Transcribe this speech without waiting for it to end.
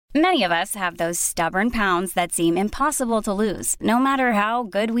Many of us have those stubborn pounds that seem impossible to lose, no matter how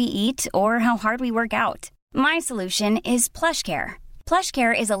good we eat or how hard we work out. My solution is PlushCare.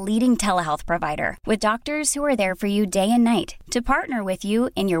 PlushCare is a leading telehealth provider with doctors who are there for you day and night to partner with you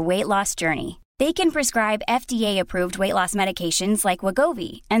in your weight loss journey. They can prescribe FDA-approved weight loss medications like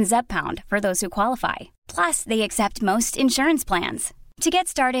Wegovy and Zepbound for those who qualify. Plus, they accept most insurance plans. To get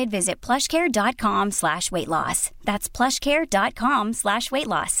started, visit plushcare.com/weightloss. That's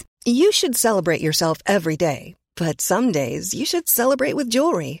plushcare.com/weightloss. You should celebrate yourself every day, but some days you should celebrate with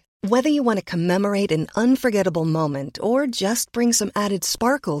jewelry. Whether you want to commemorate an unforgettable moment or just bring some added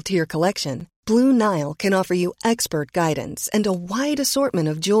sparkle to your collection, Blue Nile can offer you expert guidance and a wide assortment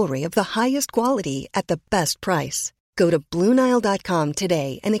of jewelry of the highest quality at the best price. Go to BlueNile.com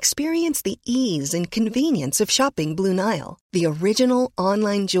today and experience the ease and convenience of shopping Blue Nile, the original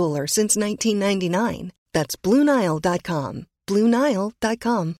online jeweler since 1999. That's BlueNile.com.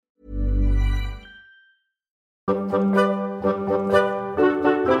 BlueNile.com.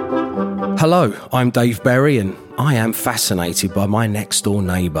 Hello, I'm Dave Berry and I am fascinated by my next door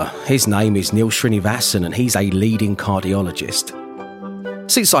neighbour. His name is Neil Srinivasan and he's a leading cardiologist.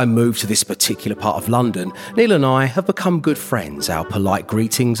 Since I moved to this particular part of London, Neil and I have become good friends. Our polite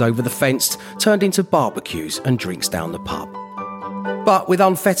greetings over the fence turned into barbecues and drinks down the pub. But with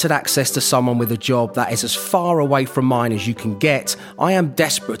unfettered access to someone with a job that is as far away from mine as you can get, I am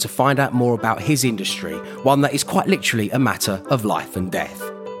desperate to find out more about his industry, one that is quite literally a matter of life and death.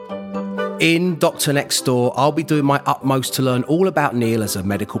 In Doctor Next Door, I'll be doing my utmost to learn all about Neil as a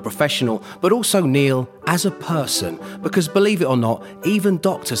medical professional, but also Neil as a person, because believe it or not, even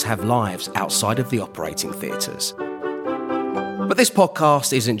doctors have lives outside of the operating theatres. But this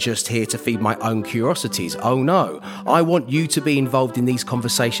podcast isn't just here to feed my own curiosities. Oh no, I want you to be involved in these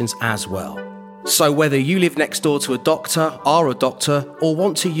conversations as well. So whether you live next door to a doctor, are a doctor, or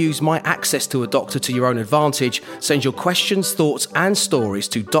want to use my access to a doctor to your own advantage, send your questions, thoughts and stories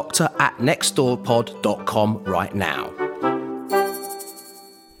to doctor@nextdoorpod.com right now.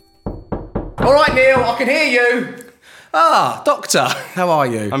 All right, Neil, I can hear you. Doctor, how are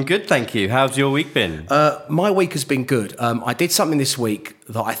you? I'm good, thank you. How's your week been? My week has been good. I did something this week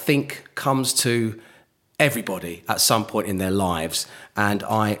that I think comes to everybody at some point in their lives, and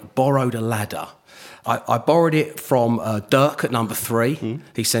I borrowed a ladder. I borrowed it from Dirk at number 3.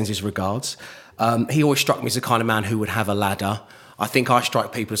 He sends his regards. He always struck me as the kind of man who would have a ladder. I think I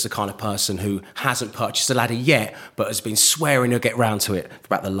strike people as the kind of person who hasn't purchased a ladder yet, but has been swearing he'll get round to it for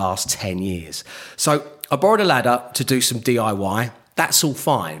about the last 10 years. So I borrowed a ladder to do some DIY. That's all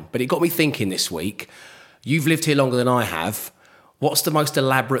fine, but it got me thinking this week. You've lived here longer than I have. What's the most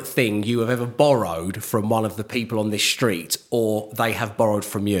elaborate thing you have ever borrowed from one of the people on this street, or they have borrowed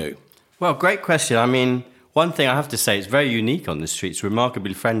from you? Well, great question. I mean, one thing I have to say, it's very unique on this street. It's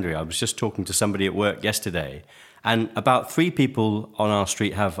remarkably friendly. I was just talking to somebody at work yesterday, and about 3 people on our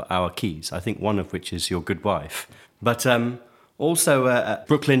street have our keys, I think one of which is your good wife. But also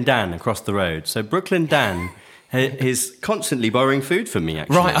Brooklyn Dan across the road. So Brooklyn Dan is constantly borrowing food from me,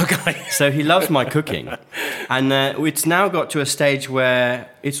 actually. Right, okay. So he loves my cooking. And it's now got to a stage where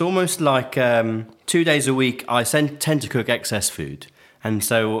it's almost like 2 days a week I tend to cook excess food. And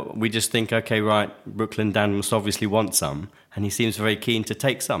so we just think, okay, right, Brooklyn Dan must obviously want some. And he seems very keen to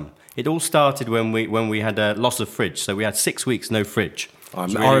take some. It all started when we had a loss of fridge. So we had 6 weeks no fridge.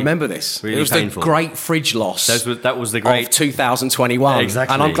 I remember this. Really it was painful. The great fridge loss. That was the great of 2021.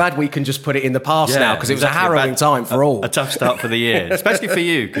 Exactly. And I'm glad we can just put it in the past now, because it was a harrowing time for all. A tough start for the year, especially for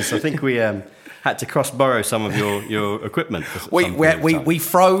you, because I think we had to cross-borrow some of your equipment. We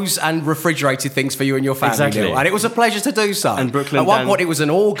froze and refrigerated things for you and your family, exactly. Neil, and it was a pleasure to do so. And Brooklyn At one point, it was an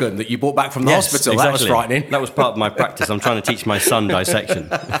organ that you brought back from the hospital. Exactly. That was frightening. That was part of my practice. I'm trying to teach my son dissection.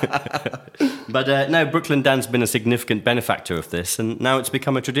 But no, Brooklyn Dan's been a significant benefactor of this, and now it's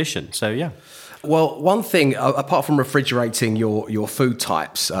become a tradition. So, yeah. Well, one thing, apart from refrigerating your food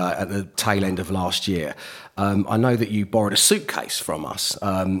types at the tail end of last year, I know that you borrowed a suitcase from us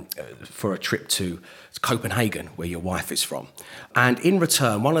for a trip to Copenhagen, where your wife is from. And in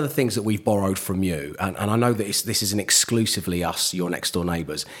return, one of the things that we've borrowed from you, and I know that this isn't exclusively us, your next door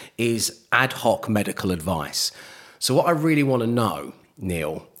neighbours, is ad hoc medical advice. So what I really want to know,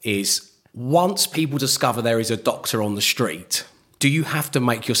 Neil, is once people discover there is a doctor on the street, do you have to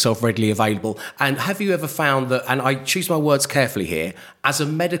make yourself readily available? And have you ever found that, and I choose my words carefully here, as a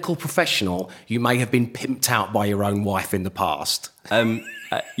medical professional, you may have been pimped out by your own wife in the past?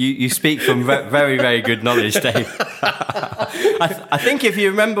 You speak from very, very good knowledge, Dave. I think if you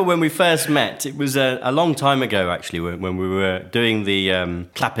remember when we first met, it was a long time ago, actually, when we were doing the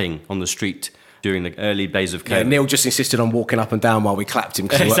clapping on the street during the early days of COVID. Yeah, Neil just insisted on walking up and down while we clapped him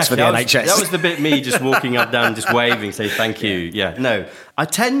because he works for the NHS. That was the bit me just walking up, down, just waving, say thank you. Yeah, no. I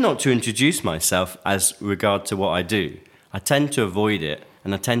tend not to introduce myself as regard to what I do. I tend to avoid it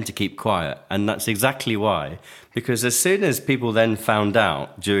and I tend to keep quiet. And that's exactly why. Because as soon as people then found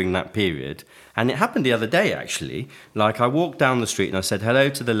out during that period, and it happened the other day, actually. Like, I walked down the street and I said hello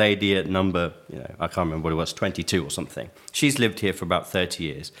to the lady at number, I can't remember what it was, 22 or something. She's lived here for about 30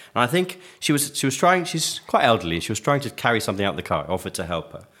 years. And I think she was trying, she's quite elderly, she was trying to carry something out the car. I offered to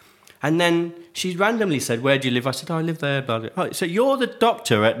help her. And then she randomly said, where do you live? I said, I live there. Blah, blah. Oh, so you're the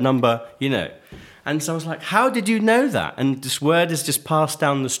doctor at number, And so I was like, how did you know that? And this word has just passed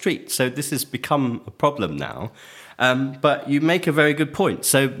down the street. So this has become a problem now. But you make a very good point.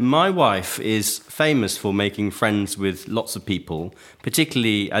 So my wife is famous for making friends with lots of people,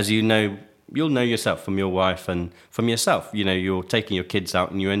 particularly, as you know, you'll know yourself from your wife and from yourself. You're taking your kids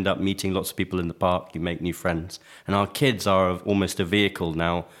out and you end up meeting lots of people in the park. You make new friends. And our kids are almost a vehicle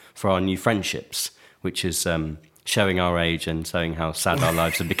now for our new friendships, which is showing our age and showing how sad our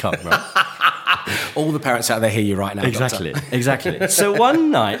lives have become, right? All the parents out there hear you right now, Exactly, Doctor. Exactly. So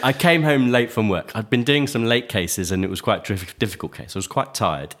one night, I came home late from work. I'd been doing some late cases, and it was quite a difficult case. I was quite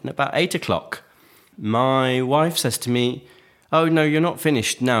tired. And about 8 o'clock, my wife says to me, oh, no, you're not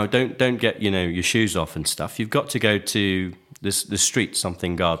finished now. Don't get, your shoes off and stuff. You've got to go to the street,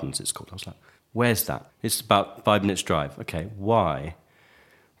 something Gardens, it's called. I was like, where's that? It's about 5 minutes drive. Okay, why?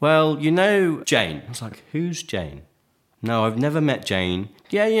 Well, Jane. I was like, who's Jane? No, I've never met Jane.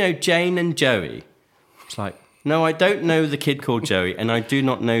 Yeah, Jane and Joey. It's like, no, I don't know the kid called Joey, and I do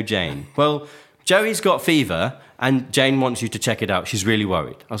not know Jane. Well, Joey's got fever, and Jane wants you to check it out. She's really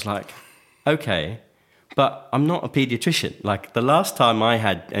worried. I was like, okay, but I'm not a paediatrician. Like, the last time I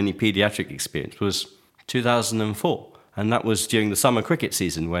had any paediatric experience was 2004, and that was during the summer cricket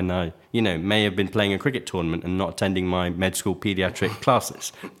season when I, may have been playing a cricket tournament and not attending my med school paediatric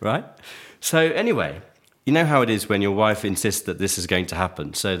classes, right? So anyway, you know how it is when your wife insists that this is going to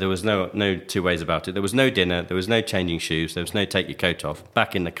happen. So there was no two ways about it. There was no dinner. There was no changing shoes. There was no take your coat off.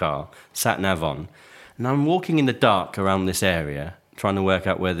 Back in the car, sat nav on. And I'm walking in the dark around this area, trying to work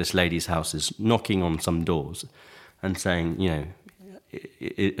out where this lady's house is, knocking on some doors and saying,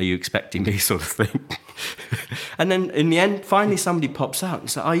 are you expecting me, sort of thing? And then in the end, finally somebody pops out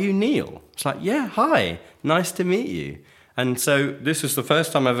and says, are you Neil? It's like, yeah, hi, nice to meet you. And so this was the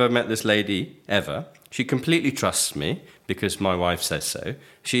first time I've ever met this lady, ever. She completely trusts me because my wife says so.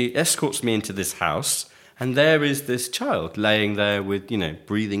 She escorts me into this house, and there is this child laying there with,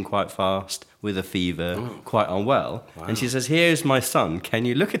 breathing quite fast, with a fever, quite unwell. Wow. And she says, here's my son, can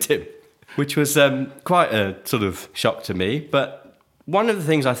you look at him? Which was quite a sort of shock to me. But one of the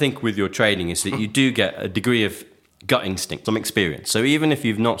things I think with your training is that you do get a degree of gut instinct, some experience. So even if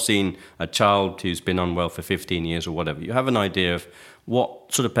you've not seen a child who's been unwell for 15 years or whatever, you have an idea of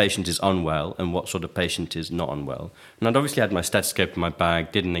what sort of patient is unwell and what sort of patient is not unwell. And I'd obviously had my stethoscope in my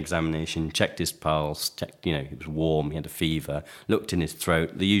bag, did an examination, checked his pulse, checked, he was warm, he had a fever, looked in his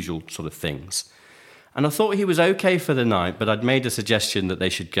throat, the usual sort of things. And I thought he was okay for the night, but I'd made a suggestion that they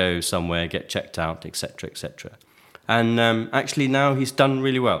should go somewhere, get checked out, etc., etc. And actually now he's done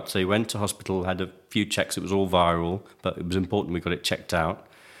really well. So he went to hospital, had a few checks. It was all viral, but it was important we got it checked out.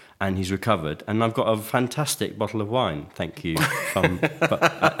 And he's recovered. And I've got a fantastic bottle of wine, thank you,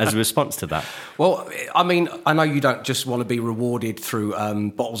 as a response to that. Well, I mean, I know you don't just want to be rewarded through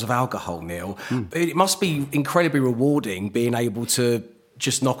bottles of alcohol, Neil. It must be incredibly rewarding being able to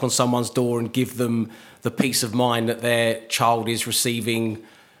just knock on someone's door and give them the peace of mind that their child is receiving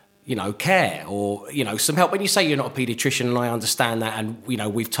care or, some help. When you say you're not a paediatrician, and I understand that, and,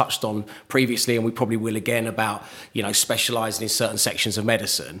 we've touched on previously, and we probably will again about, specialising in certain sections of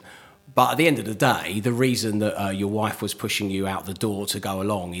medicine. But at the end of the day, the reason that your wife was pushing you out the door to go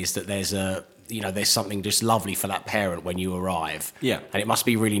along is that there's something just lovely for that parent when you arrive. Yeah. And it must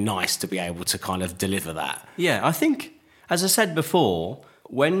be really nice to be able to kind of deliver that. Yeah, I think, as I said before,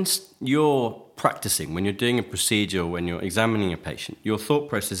 when you're practicing, when you're doing a procedure, when you're examining a patient, your thought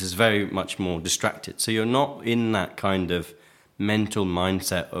process is very much more distracted. So you're not in that kind of mental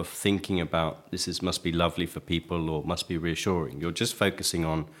mindset of thinking about must be lovely for people or must be reassuring. You're just focusing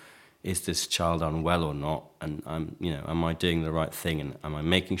on, is this child unwell or not? And am I doing the right thing? And am I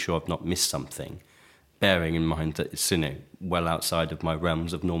making sure I've not missed something? Bearing in mind that it's well outside of my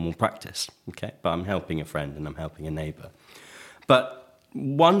realms of normal practice. Okay, but I'm helping a friend and I'm helping a neighbour. But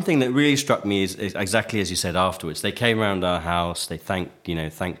One thing that really struck me is exactly as you said afterwards. They came around our house. They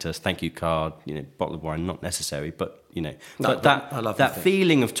thanked us, thank you card, bottle of wine, not necessary, but that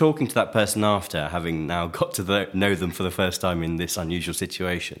feeling of talking to that person after having now got to know them for the first time in this unusual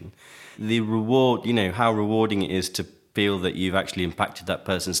situation, the reward, how rewarding it is to feel that you've actually impacted that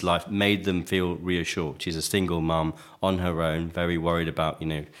person's life, made them feel reassured. She's a single mum on her own, very worried about,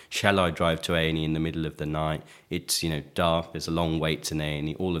 shall I drive to A&E in the middle of the night? It's, dark, there's a long wait to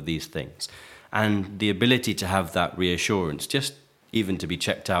A&E, all of these things. And the ability to have that reassurance, just even to be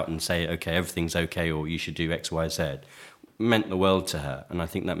checked out and say, okay, everything's okay, or you should do X, Y, Z, meant the world to her. And I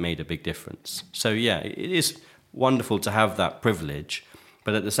think that made a big difference. So, yeah, it is wonderful to have that privilege.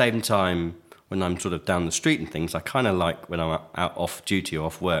 But at the same time, when I'm sort of down the street and things, I kind of like when I'm out off duty or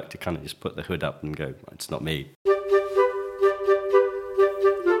off work to kind of just put the hood up and go, it's not me.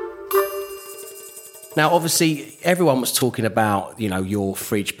 Now, obviously, everyone was talking about, your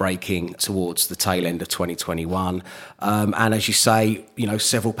fridge breaking towards the tail end of 2021. And as you say,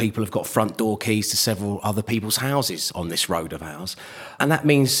 several people have got front door keys to several other people's houses on this road of ours. And that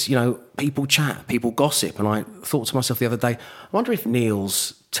means, people chat, people gossip. And I thought to myself the other day, I wonder if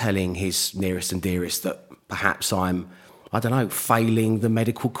Neil's telling his nearest and dearest that perhaps I'm, failing the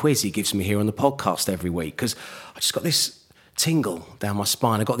medical quiz he gives me here on the podcast every week. Because I just got this tingle down my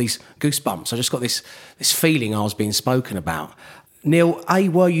spine. I got these goosebumps. I just got this feeling I was being spoken about. Neil, A,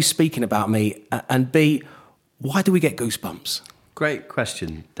 were you speaking about me? And B, why do we get goosebumps? Great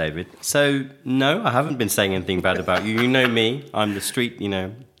question, David. So, no, I haven't been saying anything bad about you. You know me. I'm the street,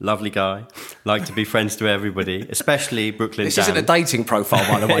 lovely guy. Like to be friends to everybody, especially Brooklyn This Dan. isn't a dating profile,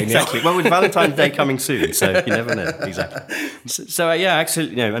 by the way, Neil. Exactly. Well, with Valentine's Day coming soon, so you never know. Exactly. So yeah,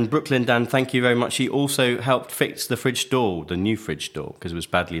 actually, and Brooklyn Dan, thank you very much. He also helped fix the fridge door, the new fridge door, because it was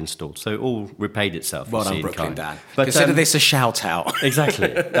badly installed. So it all repaid itself. Well done, Brooklyn Dan. But consider this a shout-out. Exactly.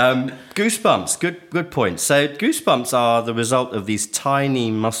 Goosebumps, good point. So goosebumps are the result of these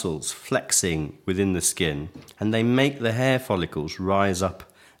tiny muscles flexing within the skin, and they make the hair follicles rise up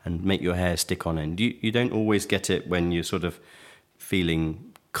and make your hair stick on end. You don't always get it when you're sort of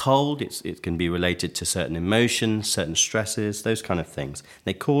feeling cold. It can be related to certain emotions, certain stresses, those kind of things.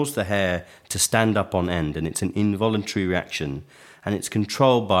 They cause the hair to stand up on end, and it's an involuntary reaction, and it's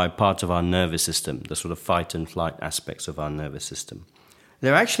controlled by part of our nervous system, the sort of fight and flight aspects of our nervous system.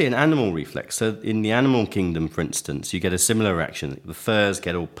 They're actually an animal reflex. So in the animal kingdom, for instance, you get a similar reaction. The furs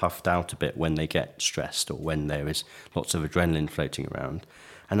get all puffed out a bit when they get stressed or when there is lots of adrenaline floating around.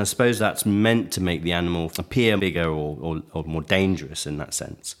 And I suppose that's meant to make the animal appear bigger or more dangerous in that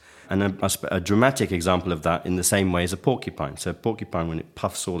sense. And a dramatic example of that in the same way is a porcupine. So a porcupine, when it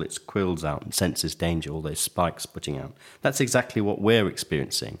puffs all its quills out and senses danger, all those spikes putting out, that's exactly what we're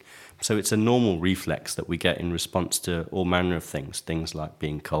experiencing. So it's a normal reflex that we get in response to all manner of things like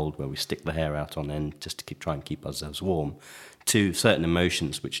being cold, where we stick the hair out on end just to try and keep ourselves warm, to certain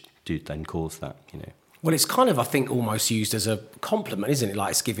emotions which do then cause that, Well, it's kind of, I think, almost used as a compliment, isn't it?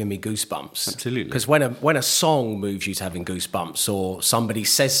 Like, it's giving me goosebumps. Absolutely. Because when a song moves you to having goosebumps, or somebody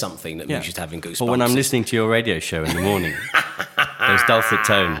says something that moves you to having goosebumps. Or when I'm listening to your radio show in the morning, those dulcet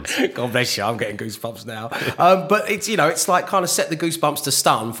tones. God bless you, I'm getting goosebumps now. But it's, it's like kind of set the goosebumps to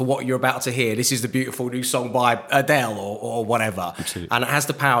stun for what you're about to hear. This is the beautiful new song by Adele or whatever. Absolutely. And it has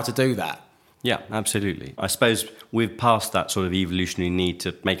the power to do that. Yeah, absolutely. I suppose we've passed that sort of evolutionary need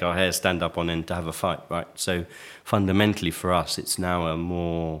to make our hair stand up on end to have a fight, right? So fundamentally for us, it's now a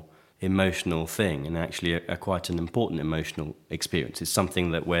more emotional thing, and actually a quite an important emotional experience. It's something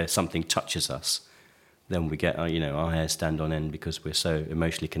that where something touches us, then we get our hair stand on end because we're so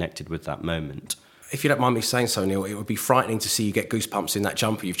emotionally connected with that moment. If you don't mind me saying so, Neil, it would be frightening to see you get goosebumps in that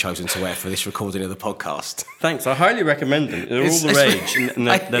jumper you've chosen to wear for this recording of the podcast. Thanks, I highly recommend them. They're all the rage, and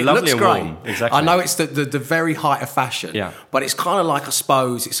they're lovely and warm. Exactly. I know it's the very height of fashion, but it's kind of like, I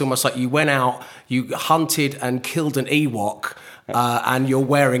suppose, it's almost like you went out, you hunted and killed an Ewok, and you're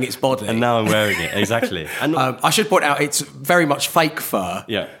wearing its body. And now I'm wearing it, exactly. And I should point out, it's very much fake fur.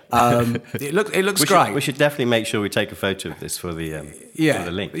 Yeah. It looks great. We should definitely make sure we take a photo of this for the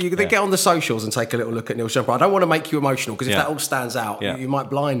link. You can get on the socials and take a little look at Neil's jumper. I don't want to make you emotional, because if that all stands out, you might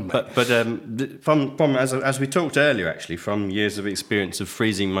blind me. But from as we talked earlier, actually, from years of experience of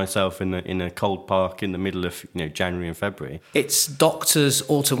freezing myself in a cold park in the middle of January and February. It's Doctor's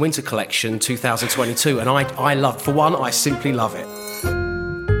Autumn Winter Collection 2022, and I love, for one, I simply love it.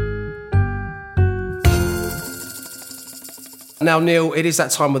 Now, Neil, it is that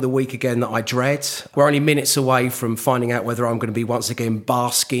time of the week again that I dread. We're only minutes away from finding out whether I'm going to be once again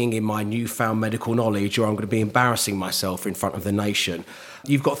basking in my newfound medical knowledge, or I'm going to be embarrassing myself in front of the nation.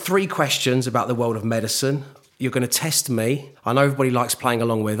 You've got 3 questions about the world of medicine. You're going to test me. I know everybody likes playing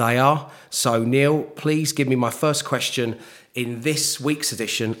along where they are. So, Neil, please give me my first question in this week's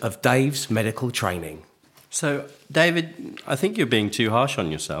edition of Dave's Medical Training. So, David, I think you're being too harsh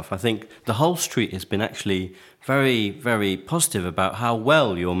on yourself. I think the whole street has been actually very, very positive about how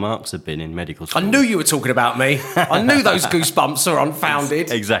well your marks have been in medical school. I knew you were talking about me. I knew those goosebumps are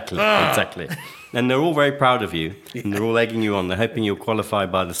unfounded. Exactly. And they're all very proud of you, and they're all egging you on. They're hoping you'll qualify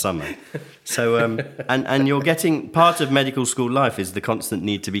by the summer. So, and you're getting, part of medical school life is the constant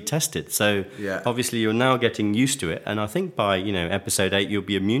need to be tested. So, obviously, you're now getting used to it. And I think by, episode 8, you'll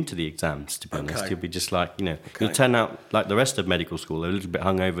be immune to the exams, to be honest. You'll be just like, you'll turn out like the rest of medical school, a little bit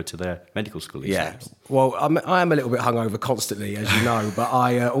hungover to their medical school exams. Yeah. Well, I am a little bit hungover constantly, as you know. But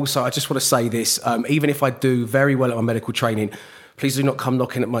I just want to say this, even if I do very well at my medical training, please do not come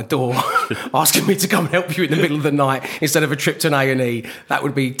knocking at my door asking me to come and help you in the middle of the night instead of a trip to an A&E. That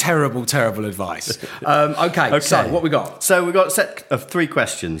would be terrible, terrible advice. Okay, so what we got? So we've got a set of 3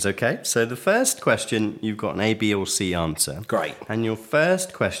 questions, okay? So the first question, you've got an A, B or C answer. Great. And your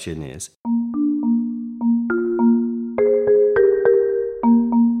first question is,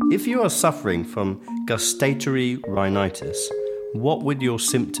 if you are suffering from gustatory rhinitis, what would your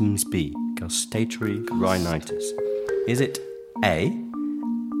symptoms be? Gustatory rhinitis. Is it A,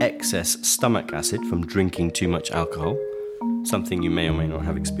 excess stomach acid from drinking too much alcohol, something you may or may not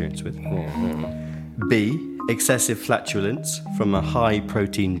have experience with. B, excessive flatulence from a high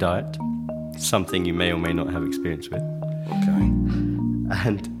protein diet, something you may or may not have experience with. Okay.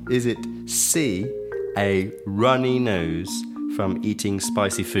 And is it C, a runny nose from eating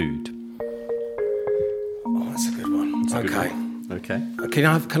spicy food? Oh, that's a good one. That's a good one. Okay.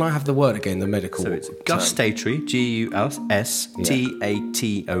 Can I have the word again, the medical So it's term? gustatory, Gustatory,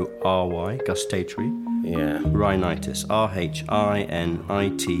 gustatory. Yeah. Rhinitis, Rhinitis,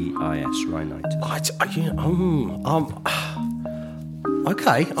 rhinitis.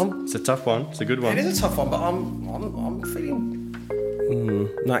 Okay. It's a tough one. It's a good one. It is a tough one, but I'm feeling.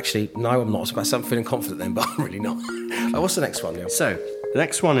 No, actually, no, I'm not. I'm feeling confident then, but I'm really not. What's the next one, Neil? So the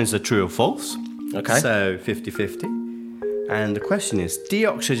next one is a true or false. Okay. So 50-50. And the question is,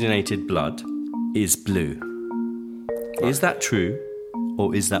 deoxygenated blood is blue. Right. Is that true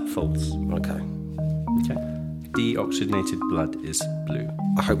or is that false? Okay. Deoxygenated blood is blue.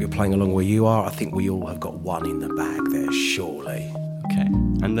 I hope you're playing along where you are. I think we all have got one in the bag there, surely. Okay.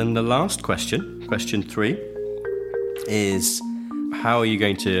 And then the last question, question 3, is how are you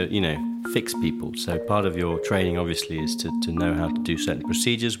going to, fix people? So part of your training, obviously, is to know how to do certain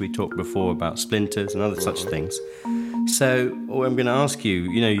procedures. We talked before about splinters and other such things. So I'm going to ask you,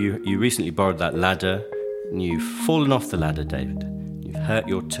 you recently borrowed that ladder, and you've fallen off the ladder, David. You've hurt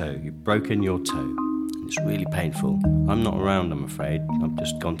your toe. You've broken your toe. It's really painful. I'm not around, I'm afraid. I've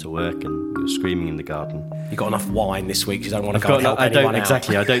just gone to work and you're screaming in the garden. You've got enough wine this week, you don't want to go and help anyone out.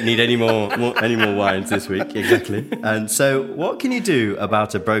 Exactly, I don't need any more wines this week, exactly. And so what can you do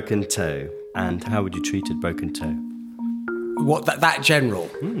about a broken toe? And how would you treat a broken toe? What, that general?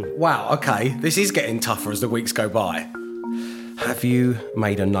 Wow, okay. This is getting tougher as the weeks go by. Have you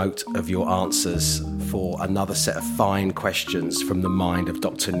made a note of your answers for another set of fine questions from the mind of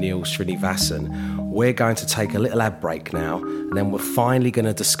Dr. Neil Srinivasan? We're going to take a little ad break now, and then we're finally going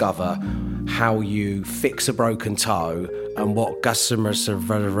to discover how you fix a broken toe and what gustatory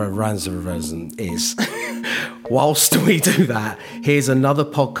is. Whilst we do that, here's another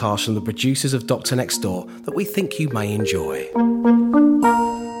podcast from the producers of Dr. Next Door that we think you may enjoy.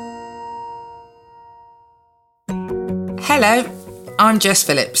 Hello, I'm Jess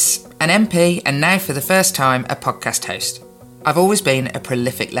Phillips, an MP and now for the first time a podcast host. I've always been a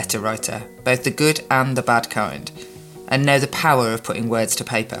prolific letter writer, both the good and the bad kind, and know the power of putting words to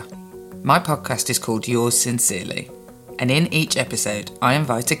paper. My podcast is called Yours Sincerely, and in each episode I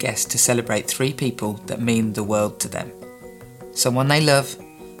invite a guest to celebrate 3 people that mean the world to them. Someone they love,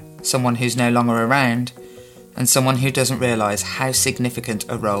 someone who's no longer around, and someone who doesn't realise how significant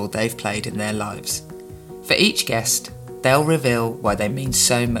a role they've played in their lives. For each guest, they'll reveal why they mean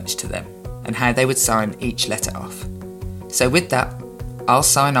so much to them and how they would sign each letter off. So with that, I'll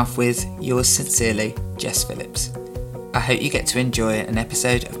sign off with Yours Sincerely, Jess Phillips. I hope you get to enjoy an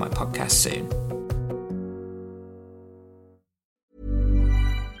episode of my podcast soon.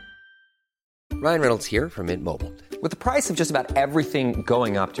 Ryan Reynolds here from Mint Mobile. With the price of just about everything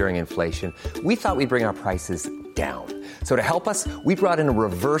going up during inflation, we thought we'd bring our prices down. So to help us, we brought in a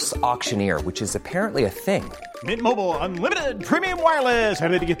reverse auctioneer, which is apparently a thing. Mint Mobile Unlimited Premium Wireless. How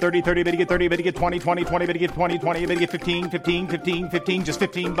to get 30, 30, bit to get 30, bit to get 20, 20, 20, bit to get 20, 20, bit to get 15, 15, 15, 15, just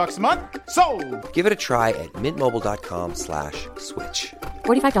 $15 a month? Sold! Give it a try at mintmobile.com/switch.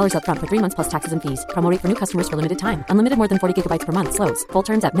 $45 up front for 3 months plus taxes and fees. Promo rate for new customers for limited time. Unlimited more than 40 gigabytes per month. Slows full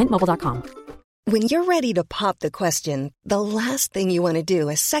terms at mintmobile.com. When you're ready to pop the question, the last thing you want to do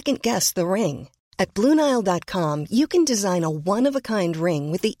is second-guess the ring. At BlueNile.com, you can design a one-of-a-kind ring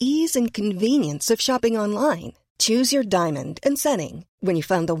with the ease and convenience of shopping online. Choose your diamond and setting. When you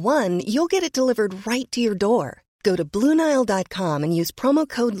find the one, you'll get it delivered right to your door. Go to BlueNile.com and use promo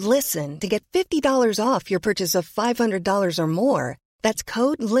code LISTEN to get $50 off your purchase of $500 or more. That's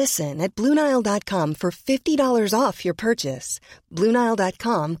code LISTEN at BlueNile.com for $50 off your purchase.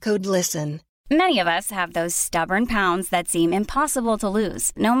 BlueNile.com, code LISTEN. Many of us have those stubborn pounds that seem impossible to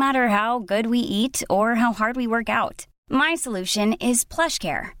lose, no matter how good we eat or how hard we work out. My solution is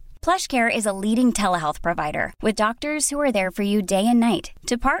PlushCare. PlushCare is a leading telehealth provider with doctors who are there for you day and night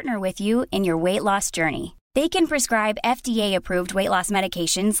to partner with you in your weight loss journey. They can prescribe FDA-approved weight loss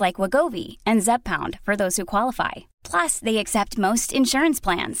medications like Wegovy and Zepbound for those who qualify. Plus, they accept most insurance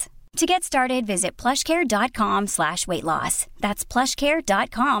plans. To get started, visit plushcare.com/weightloss. That's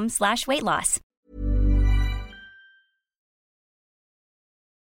plushcare.com/weightloss.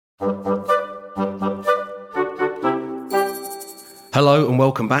 Hello and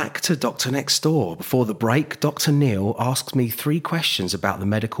welcome back to Doctor Next Door. Before the break, Dr. Neil asked me 3 questions about the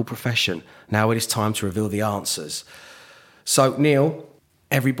medical profession. Now it is time to reveal the answers. So, Neil,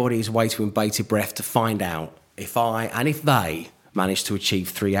 everybody is waiting with bated breath to find out if I and if they managed to achieve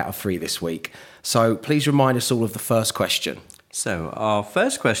 3 out of 3 this week. So please remind us all of the first question. So our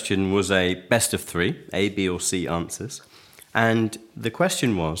first question was a best of 3, A, B or C answers. And the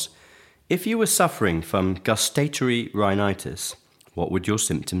question was, if you were suffering from gustatory rhinitis, what would your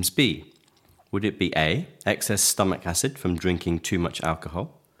symptoms be? Would it be A, excess stomach acid from drinking too much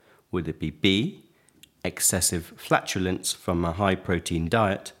alcohol? Would it be B, excessive flatulence from a high-protein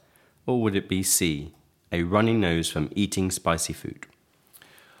diet? Or would it be C, a runny nose from eating spicy food?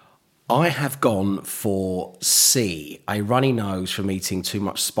 I have gone for C, a runny nose from eating too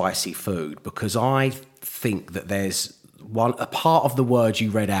much spicy food, because I think that there's a part of the word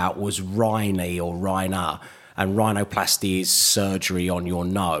you read out was rhini or rhina, and rhinoplasty is surgery on your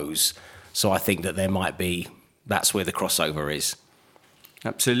nose. So I think that that's where the crossover is.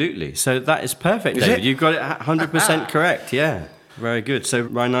 Absolutely. So that is perfect, Is David. it? You've got it 100% correct, yeah. Very good. So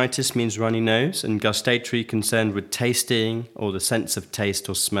rhinitis means runny nose, and gustatory concerned with tasting or the sense of taste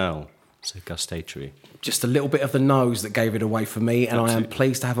or smell. So gustatory. Just a little bit of the nose that gave it away for me, and I am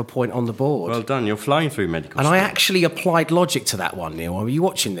pleased to have a point on the board. Well done. You're flying through medical And school. I actually applied logic to that one, Neil. Were you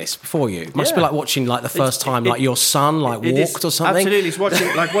watching this before you? It must be like watching the first time your son walked or something. Absolutely. It's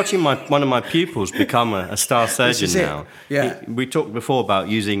watching one of my pupils become a star surgeon now. Yeah. We talked before about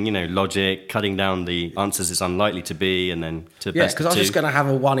using, logic, cutting down the answers it's unlikely to be, and then to best because I was just going to have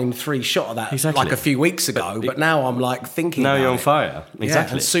a 1 in 3 shot of that like a few weeks ago, but now I'm thinking now about you're on it. fire. Exactly.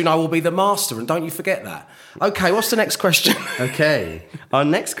 Yeah, and soon I will be the master, and don't you forget that. Okay, what's the next question? Okay. Our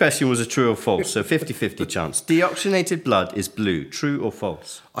next question was a true or false, so 50-50 chance. Deoxygenated blood is blue, true or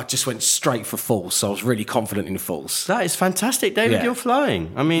false? I just went straight for false, so I was really confident in false. That is fantastic, David. Yeah. You're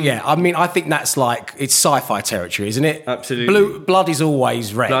flying. I mean, I think that's it's sci-fi territory, isn't it? Absolutely. Blood is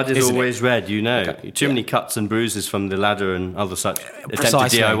always red. Blood is isn't always it? red, Okay. Too many cuts and bruises from the ladder and other such attempted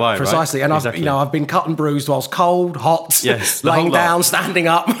Precisely, DIY, precisely. right? And exactly. I've been cut and bruised whilst cold, hot, Yes, the laying whole lot. down, standing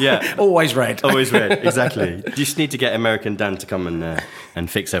up. Yeah. Always red. Always red, exactly. You just need to get American Dan to come and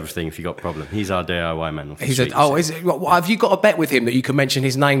fix everything if you got a problem. He's our DIY man. He said, have you got a bet with him that you can mention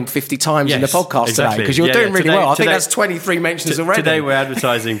his name 50 times in the podcast exactly. today? Because you're doing really today, well. I think that's 23 mentions already. Today we're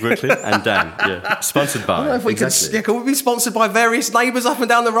advertising Brooklyn and Dan. Yeah. Sponsored by. I don't know if we can we be sponsored by various neighbours up and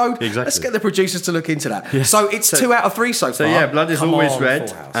down the road? Exactly. Let's get the producers to look into that. Yeah. So it's 2 out of 3 so far. So yeah, blood is Come always on, red.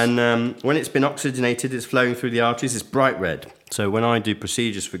 Full House. And when it's been oxygenated, it's flowing through the arteries, it's bright red. So when I do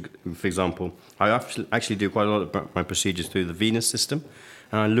procedures, for example, I actually do quite a lot of my procedures through the venous system.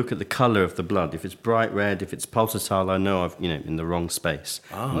 And I look at the colour of the blood. If it's bright red, if it's pulsatile, I know I've in the wrong space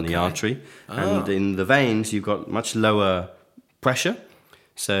in the artery. And in the veins, you've got much lower pressure.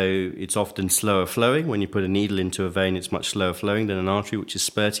 So it's often slower flowing. When you put a needle into a vein, it's much slower flowing than an artery, which is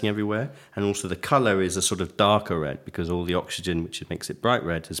spurting everywhere. And also the colour is a sort of darker red because all the oxygen, which makes it bright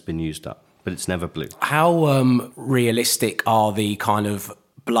red, has been used up. But it's never blue. How realistic are the kind of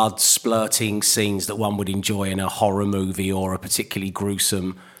blood splurting scenes that one would enjoy in a horror movie or a particularly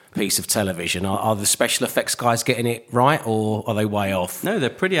gruesome piece of television? Are the special effects guys getting it right, or are they way off? No,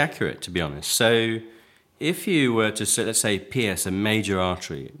 they're pretty accurate, to be honest. So if you were to, let's say, pierce a major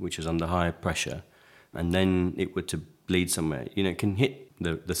artery, which is under high pressure, and then it were to bleed somewhere, it can hit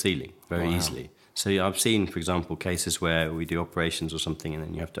the ceiling very easily. So I've seen, for example, cases where we do operations or something and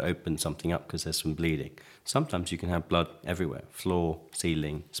then you have to open something up because there's some bleeding. Sometimes you can have blood everywhere, floor,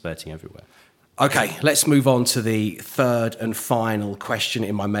 ceiling, spurting everywhere. Okay, let's move on to the third and final question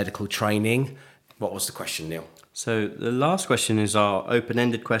in my medical training. What was the question, Neil? So the last question is our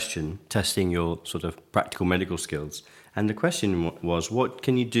open-ended question, testing your sort of practical medical skills. And the question was, what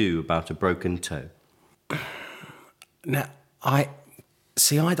can you do about a broken toe? Now, I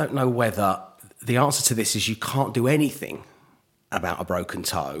don't know whether the answer to this is you can't do anything about a broken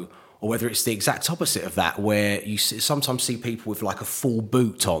toe, or whether it's the exact opposite of that, where you sometimes see people with like a full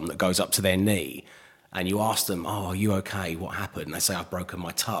boot on that goes up to their knee, and you ask them, "Oh, are you okay? What happened?" And they say, "I've broken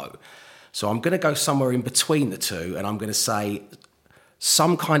my toe." So I'm going to go somewhere in between the two, and I'm going to say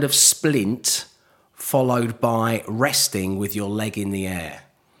some kind of splint followed by resting with your leg in the air.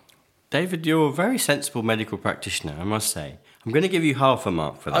 David, you're a very sensible medical practitioner, I must say. I'm going to give you half a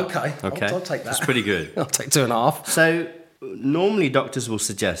mark for that. Okay. I'll take that. That's pretty good. I'll take 2.5. So normally doctors will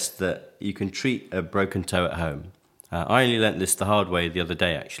suggest that you can treat a broken toe at home. I only learnt this the hard way the other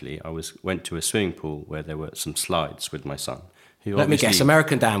day, actually. I went to a swimming pool where there were some slides with my son. Let me guess,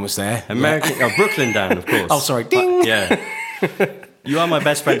 American Dan was there. Brooklyn Dan, of course. Oh, sorry. Ding! You are my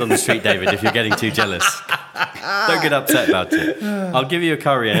best friend on the street, David, if you're getting too jealous. Don't get upset about it. I'll give you a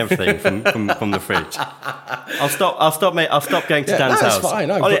curry and everything from the fridge. I'll stop going to Dan's house. That's fine.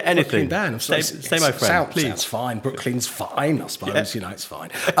 No, anything. Brooklyn Dan. Stay my friend, please. Sounds fine. Brooklyn's fine, I suppose. Yeah. It's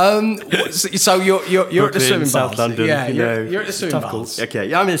fine. So you're at the swimming South baths. London. Yeah, you're at the swimming baths. Okay,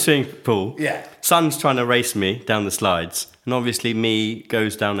 yeah, I'm in the swimming pool. Yeah. Son's trying to race me down the slides, and obviously me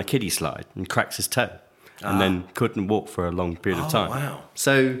goes down a kiddie slide and cracks his toe. And then couldn't walk for a long period of time. Wow.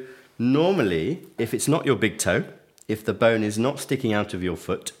 So normally, if it's not your big toe, if the bone is not sticking out of your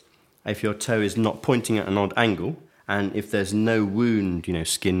foot, if your toe is not pointing at an odd angle, and if there's no wound,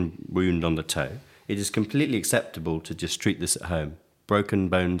 skin wound on the toe, it is completely acceptable to just treat this at home. Broken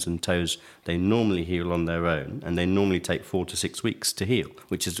bones and toes, they normally heal on their own, and they normally take 4 to 6 weeks to heal,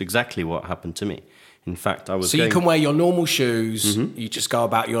 which is exactly what happened to me. In fact, you can wear your normal shoes, you just go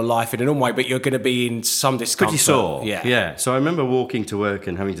about your life in a normal way, but you're going to be in some discomfort. Pretty sore. Yeah. So I remember walking to work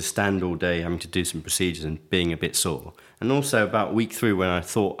and having to stand all day, having to do some procedures and being a bit sore. And also about a week through, when I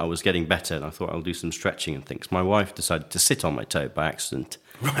thought I was getting better and I thought I'll do some stretching and things, my wife decided to sit on my toe by accident.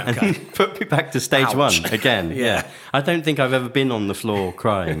 Right, okay. And put me back to stage one again. Yeah. I don't think I've ever been on the floor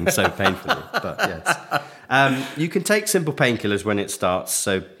crying so painfully, but yes. You can take simple painkillers when it starts,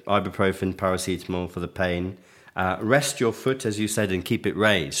 so ibuprofen, paracetamol for the pain. Rest your foot, as you said, and keep it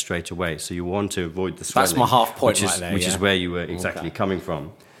raised straight away. So you want to avoid the swelling. That's my half point which is where you were exactly coming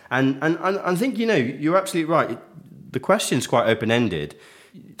from. And I think, you're absolutely right. The question's quite open-ended.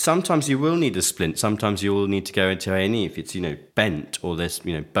 Sometimes you will need a splint. Sometimes you will need to go into A&E if it's, bent or there's,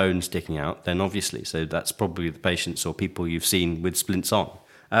 bone sticking out, then obviously. So that's probably the patients or people you've seen with splints on.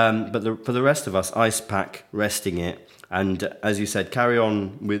 But for the rest of us, ice pack, resting it, and as you said, carry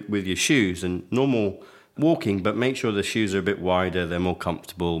on with your shoes and normal walking, but make sure the shoes are a bit wider, they're more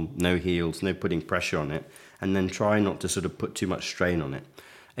comfortable, no heels, no putting pressure on it, and then try not to sort of put too much strain on it.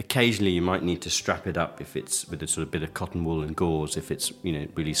 Occasionally you might need to strap it up if it's with a sort of bit of cotton wool and gauze if it's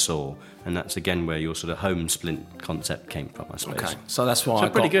really sore, and that's again where your sort of home splint concept came from, I suppose. Okay, so that's why I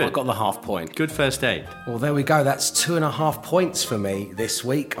got the half point. Good first aid. Well, there we go. That's 2.5 points for me this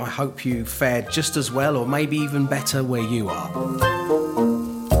week. I hope you fared just as well, or maybe even better where you are.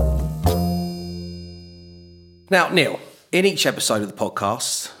 Now, Neil, in each episode of the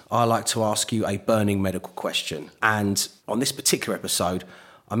podcast, I like to ask you a burning medical question, and on this particular episode,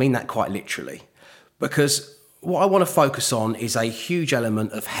 I mean that quite literally, because what I want to focus on is a huge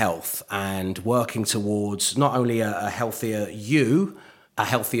element of health and working towards not only a healthier you, a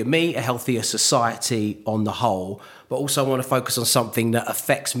healthier me, a healthier society on the whole, but also I want to focus on something that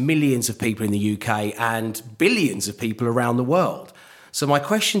affects millions of people in the UK and billions of people around the world. So my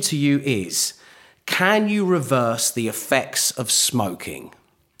question to you is, can you reverse the effects of smoking?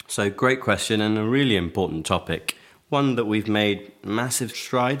 So great question and a really important topic. One that we've made massive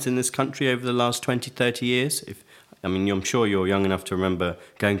strides in this country over the last 20, 30 years. I'm sure you're young enough to remember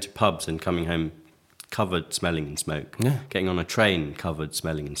going to pubs and coming home covered, smelling in smoke. Yeah. Getting on a train covered,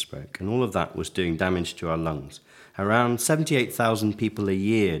 smelling in smoke. And all of that was doing damage to our lungs. Around 78,000 people a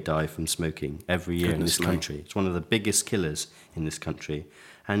year die from smoking every year in this country. It's one of the biggest killers in this country.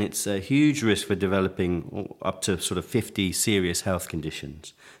 And it's a huge risk for developing up to sort of 50 serious health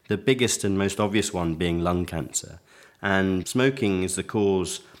conditions. The biggest and most obvious one being lung cancer. And smoking is the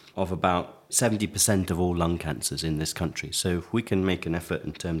cause of about 70% of all lung cancers in this country. So if we can make an effort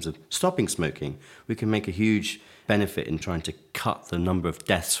in terms of stopping smoking, we can make a huge benefit in trying to cut the number of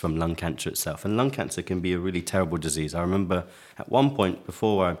deaths from lung cancer itself. And lung cancer can be a really terrible disease. I remember at one point,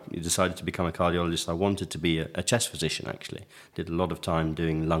 before I decided to become a cardiologist, I wanted to be a chest physician, actually. Did a lot of time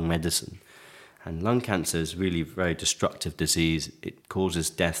doing lung medicine. And lung cancer is really a very destructive disease. It causes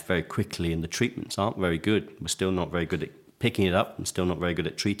death very quickly, and the treatments aren't very good. We're still not very good at picking it up and still not very good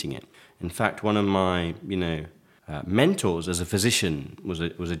at treating it. In fact, one of my, mentors as a physician was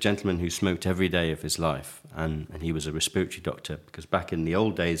a gentleman who smoked every day of his life, and he was a respiratory doctor, because back in the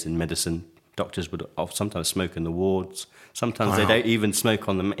old days in medicine, doctors would sometimes smoke in the wards. Sometimes they don't even smoke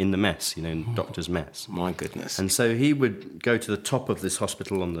in the mess, in doctor's mess. My goodness. And so he would go to the top of this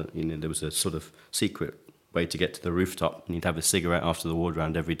hospital there was a sort of secret way to get to the rooftop, and he'd have a cigarette after the ward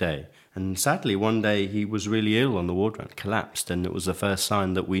round every day. And sadly, one day he was really ill on the ward round, collapsed, and it was the first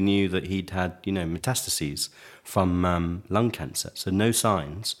sign that we knew that he'd had, metastases from lung cancer. So no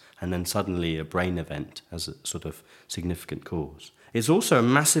signs, and then suddenly a brain event as a sort of significant cause. It's also a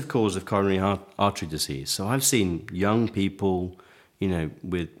massive cause of coronary artery disease. So I've seen young people,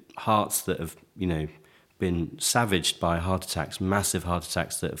 with hearts that have, been savaged by heart attacks, massive heart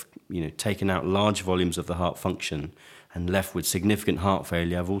attacks that have, taken out large volumes of the heart function and left with significant heart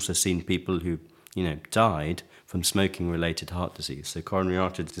failure. I've also seen people who, died from smoking-related heart disease. So coronary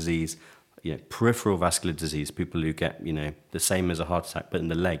artery disease, peripheral vascular disease, people who get, the same as a heart attack, but in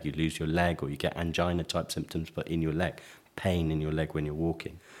the leg, you lose your leg, or you get angina-type symptoms, but in your leg, pain in your leg when you're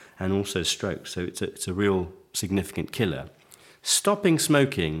walking, and also stroke. So it's a real significant killer. Stopping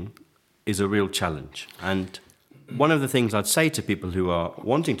smoking is a real challenge. And one of the things I'd say to people who are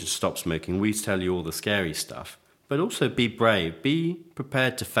wanting to stop smoking, we tell you all the scary stuff, but also be brave, be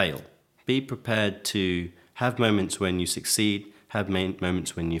prepared to fail, be prepared to have moments when you succeed, have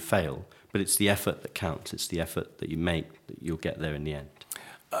moments when you fail, but it's the effort that counts, it's the effort that you make that you'll get there in the end.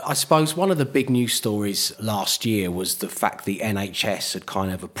 I suppose one of the big news stories last year was the fact the NHS had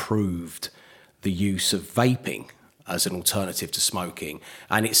kind of approved the use of vaping as an alternative to smoking.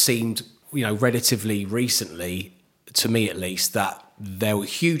 And it seemed, relatively recently, to me at least, that there were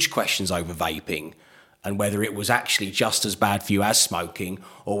huge questions over vaping and whether it was actually just as bad for you as smoking,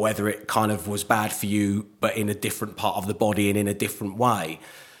 or whether it kind of was bad for you but in a different part of the body and in a different way.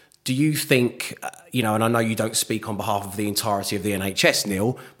 Do you think, and I know you don't speak on behalf of the entirety of the NHS,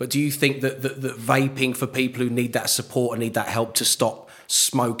 Neil, but do you think that vaping for people who need that support and need that help to stop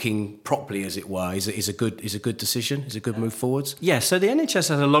smoking properly, as it were, is a good decision, is a good move forwards? Yeah, so the NHS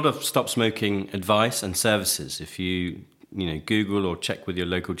has a lot of stop smoking advice and services. If you Google or check with your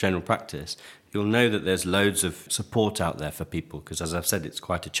local general practice, you'll know that there's loads of support out there for people, because as I've said, it's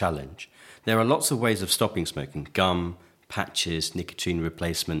quite a challenge. There are lots of ways of stopping smoking: gum, patches, nicotine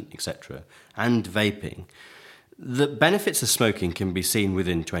replacement, etc., and vaping. The benefits of smoking can be seen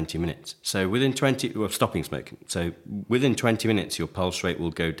within 20 minutes. So stopping smoking. So within 20 minutes, your pulse rate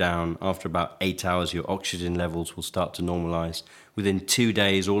will go down. After about 8 hours, your oxygen levels will start to normalise. Within 2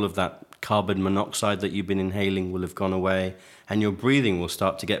 days, all of that carbon monoxide that you've been inhaling will have gone away, and your breathing will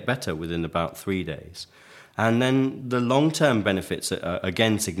start to get better within about 3 days. And then the long-term benefits are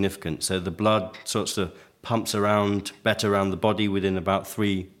again significant. So the blood sorts of pumps better around the body within about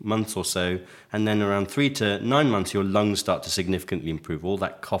 3 months or so, and then around 3 to 9 months your lungs start to significantly improve. All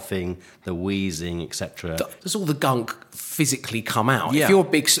that coughing, the wheezing, etc. Does all the gunk physically come out? Yeah.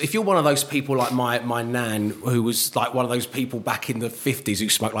 If you're one of those people like my nan, who was like one of those people back in the 50s who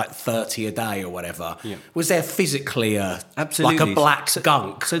smoked like 30 a day or whatever, was there physically Absolutely. like a black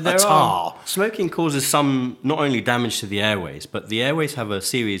gunk, so a tar? Smoking causes some, not only damage to the airways, but the airways have a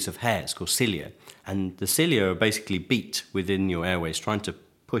series of hairs called cilia. And the cilia are basically beat within your airways, trying to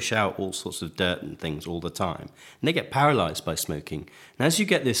push out all sorts of dirt and things all the time. And they get paralysed by smoking. And as you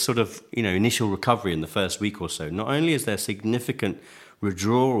get this sort of, initial recovery in the first week or so, not only is there significant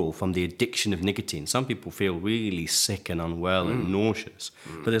withdrawal from the addiction of nicotine, some people feel really sick and unwell and nauseous.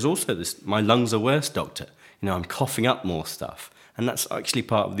 But there's also this, my lungs are worse, doctor. I'm coughing up more stuff. And that's actually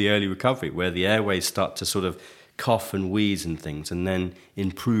part of the early recovery, where the airways start to sort of cough and wheeze and things, and then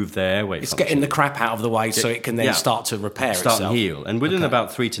improve their airway function. It's getting the crap out of the way so it can then start to repair itself. Start and heal. And within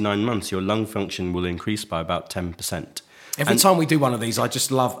about 3 to 9 months, your lung function will increase by about 10%. Every time we do one of these, I just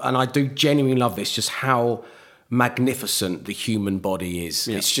love, and I do genuinely love this, just how magnificent the human body is.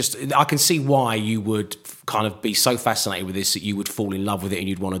 Yeah. It's just, I can see why you would kind of be so fascinated with this that you would fall in love with it and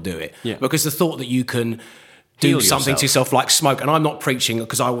you'd want to do it. Yeah. Because the thought that you can do something to yourself, like smoke. And I'm not preaching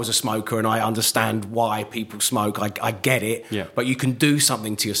because I was a smoker and I understand why people smoke. I get it. Yeah. But you can do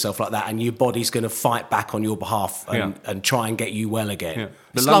something to yourself like that and your body's going to fight back on your behalf and try and get you well again. Yeah.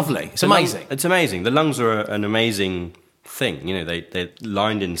 It's lovely. It's amazing. It's amazing. The lungs are an amazing thing. You know, they're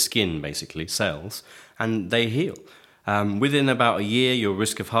lined in skin, basically, cells, and they heal. Within about a year, your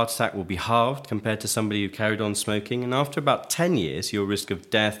risk of heart attack will be halved compared to somebody who carried on smoking. And after about 10 years, your risk of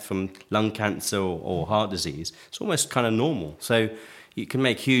death from lung cancer or heart disease, it's almost kind of normal. So you can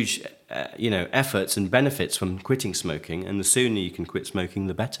make huge, efforts and benefits from quitting smoking. And the sooner you can quit smoking,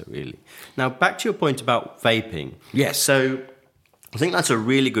 the better, really. Now, back to your point about vaping. Yes. So I think that's a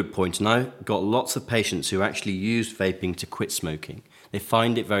really good point. And I've got lots of patients who actually use vaping to quit smoking. They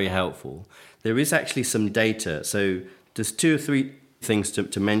find it very helpful. There is actually some data. So there's 2 or 3 things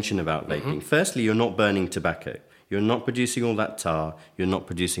to mention about vaping. Mm-hmm. Firstly, you're not burning tobacco. You're not producing all that tar. You're not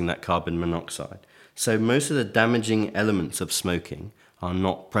producing that carbon monoxide. So most of the damaging elements of smoking are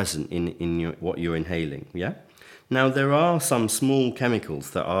not present in what you're inhaling, yeah? Now, there are some small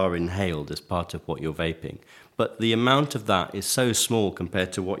chemicals that are inhaled as part of what you're vaping, but the amount of that is so small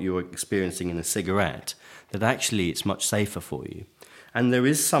compared to what you're experiencing in a cigarette that actually it's much safer for you. And there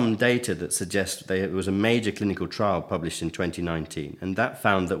is some data that suggests there was a major clinical trial published in 2019, and that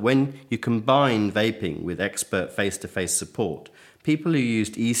found that when you combine vaping with expert face-to-face support, people who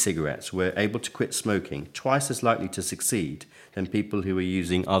used e-cigarettes were able to quit smoking twice as likely to succeed than people who were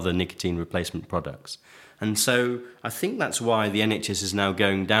using other nicotine replacement products. And so I think that's why the NHS is now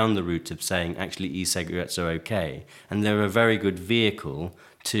going down the route of saying actually e-cigarettes are okay, and they're a very good vehicle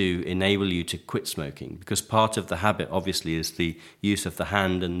to enable you to quit smoking, because part of the habit obviously is the use of the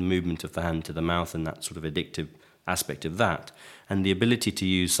hand and the movement of the hand to the mouth and that sort of addictive aspect of that. And the ability to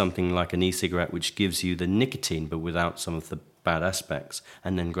use something like an e-cigarette which gives you the nicotine but without some of the bad aspects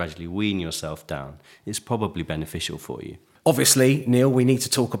and then gradually wean yourself down is probably beneficial for you. Obviously, Neil, we need to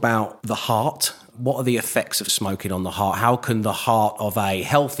talk about the heart. What are the effects of smoking on the heart? How can the heart of a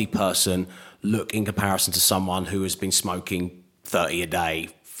healthy person look in comparison to someone who has been smoking 30 a day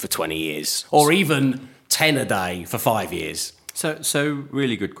for 20 years, or even 10 a day for 5 years? So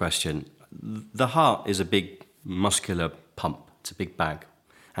really good question. The heart is a big muscular pump. It's a big bag,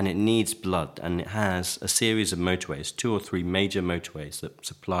 and it needs blood, and it has a series of motorways, 2 or 3 major motorways that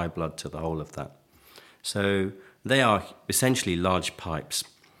supply blood to the whole of that. So they are essentially large pipes.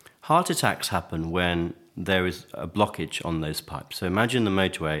 Heart attacks happen when there is a blockage on those pipes. So imagine the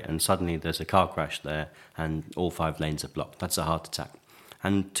motorway and suddenly there's a car crash there and all 5 lanes are blocked. That's a heart attack.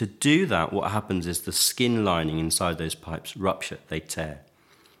 And to do that, what happens is the skin lining inside those pipes rupture, they tear.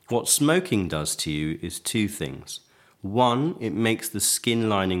 What smoking does to you is 2 things. One, it makes the skin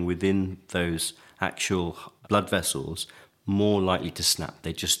lining within those actual blood vessels more likely to snap.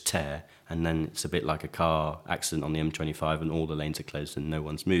 They just tear, and then it's a bit like a car accident on the M25 and all the lanes are closed and no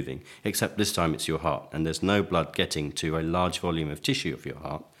one's moving, except this time it's your heart, and there's no blood getting to a large volume of tissue of your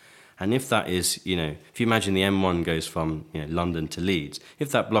heart. And if that is, if you imagine the M1 goes from London to Leeds,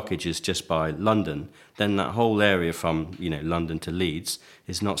 if that blockage is just by London, then that whole area from London to Leeds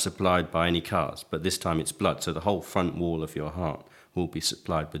is not supplied by any cars, but this time it's blood. So the whole front wall of your heart will be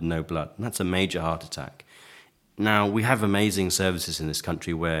supplied with no blood, and that's a major heart attack. Now, we have amazing services in this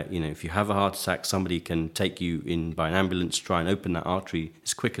country where, if you have a heart attack, somebody can take you in by an ambulance, try and open that artery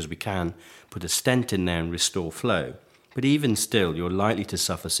as quick as we can, put a stent in there and restore flow. But even still, you're likely to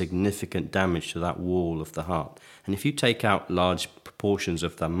suffer significant damage to that wall of the heart. And if you take out large proportions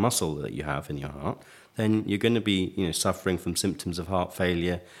of the muscle that you have in your heart, then you're going to be, suffering from symptoms of heart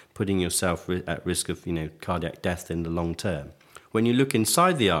failure, putting yourself at risk of, cardiac death in the long term. When you look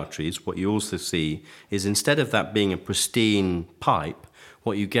inside the arteries, what you also see is instead of that being a pristine pipe,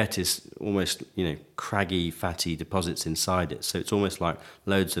 what you get is almost, craggy, fatty deposits inside it. So it's almost like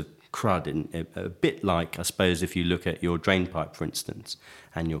loads of crud, a bit like, I suppose, if you look at your drain pipe, for instance,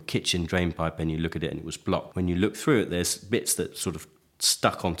 and your kitchen drain pipe, and you look at it and it was blocked. When you look through it, there's bits that sort of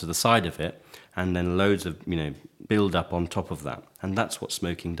stuck onto the side of it, and then loads of, build up on top of that. And that's what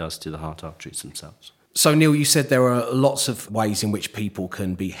smoking does to the heart arteries themselves. So, Neil, you said there are lots of ways in which people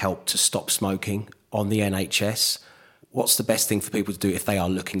can be helped to stop smoking on the NHS. What's the best thing for people to do if they are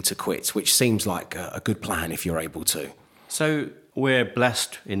looking to quit, which seems like a good plan if you're able to? So we're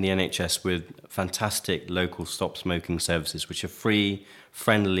blessed in the NHS with fantastic local stop smoking services, which are free,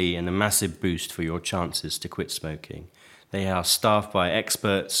 friendly, and a massive boost for your chances to quit smoking. They are staffed by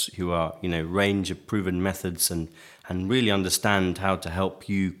experts who are, range of proven methods and really understand how to help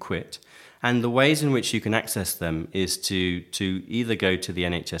you quit. And the ways in which you can access them is to either go to the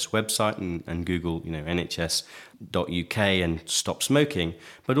NHS website and Google, nhs.uk and stop smoking.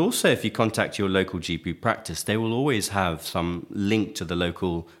 But also if you contact your local GP practice, they will always have some link to the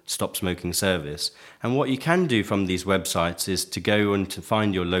local stop smoking service. And what you can do from these websites is to go and to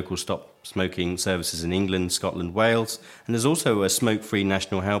find your local stop smoking services in England, Scotland, Wales. And there's also a smoke-free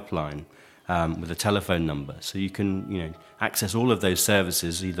national helpline with a telephone number. So you can, access all of those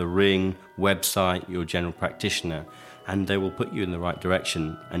services, either ring, website, your general practitioner, and they will put you in the right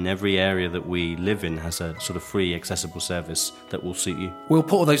direction. And every area that we live in has a sort of free, accessible service that will suit you. We'll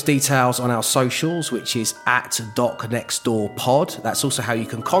put all those details on our socials, which is at DocNextDoorPod. That's also how you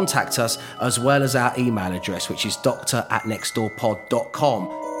can contact us, as well as our email address, which is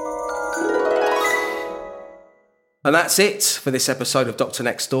doctor@nextdoorpod.com. And that's it for this episode of Dr.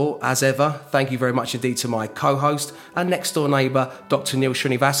 Next Door. As ever, thank you very much indeed to my co-host and next-door neighbour, Dr. Neil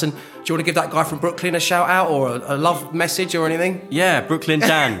Srinivasan. Do you want to give that guy from Brooklyn a shout-out or a love message or anything? Yeah, Brooklyn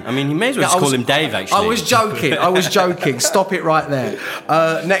Dan. I mean, you may as well just call him Dave, actually. I was joking. Stop it right there.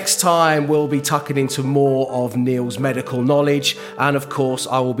 Next time, we'll be tucking into more of Neil's medical knowledge. And, of course,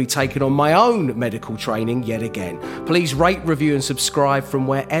 I will be taking on my own medical training yet again. Please rate, review and subscribe from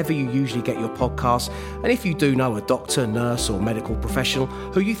wherever you usually get your podcasts. And if you do know a doctor, nurse or medical professional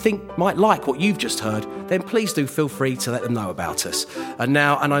who you think might like what you've just heard, then please do feel free to let them know about us. And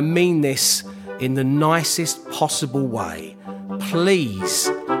I mean this in the nicest possible way,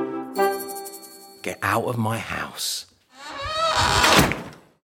 please get out of my house.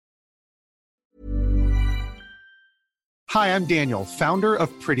 Hi, I'm Daniel, founder of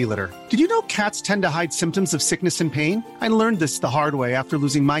Pretty Litter. Did you know cats tend to hide symptoms of sickness and pain? I learned this the hard way after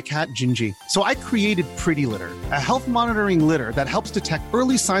losing my cat, Gingy. So I created Pretty Litter, a health monitoring litter that helps detect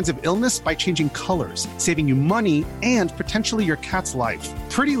early signs of illness by changing colors, saving you money and potentially your cat's life.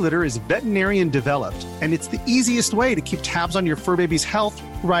 Pretty Litter is veterinarian developed, and it's the easiest way to keep tabs on your fur baby's health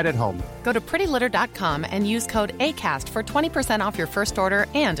right at home. Go to prettylitter.com and use code ACAST for 20% off your first order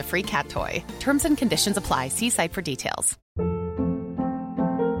and a free cat toy. Terms and conditions apply. See site for details.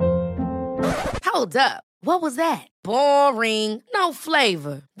 Hold up. What was that? Boring. No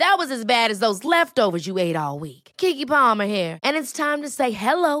flavor. That was as bad as those leftovers you ate all week. Keke Palmer here, and it's time to say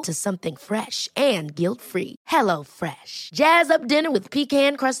hello to something fresh and guilt-free. Hello Fresh. Jazz up dinner with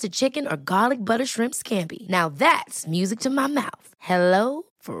pecan-crusted chicken or garlic butter shrimp scampi. Now that's music to my mouth. Hello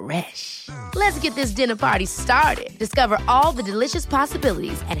Fresh. Let's get this dinner party started. Discover all the delicious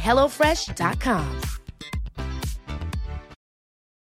possibilities at HelloFresh.com.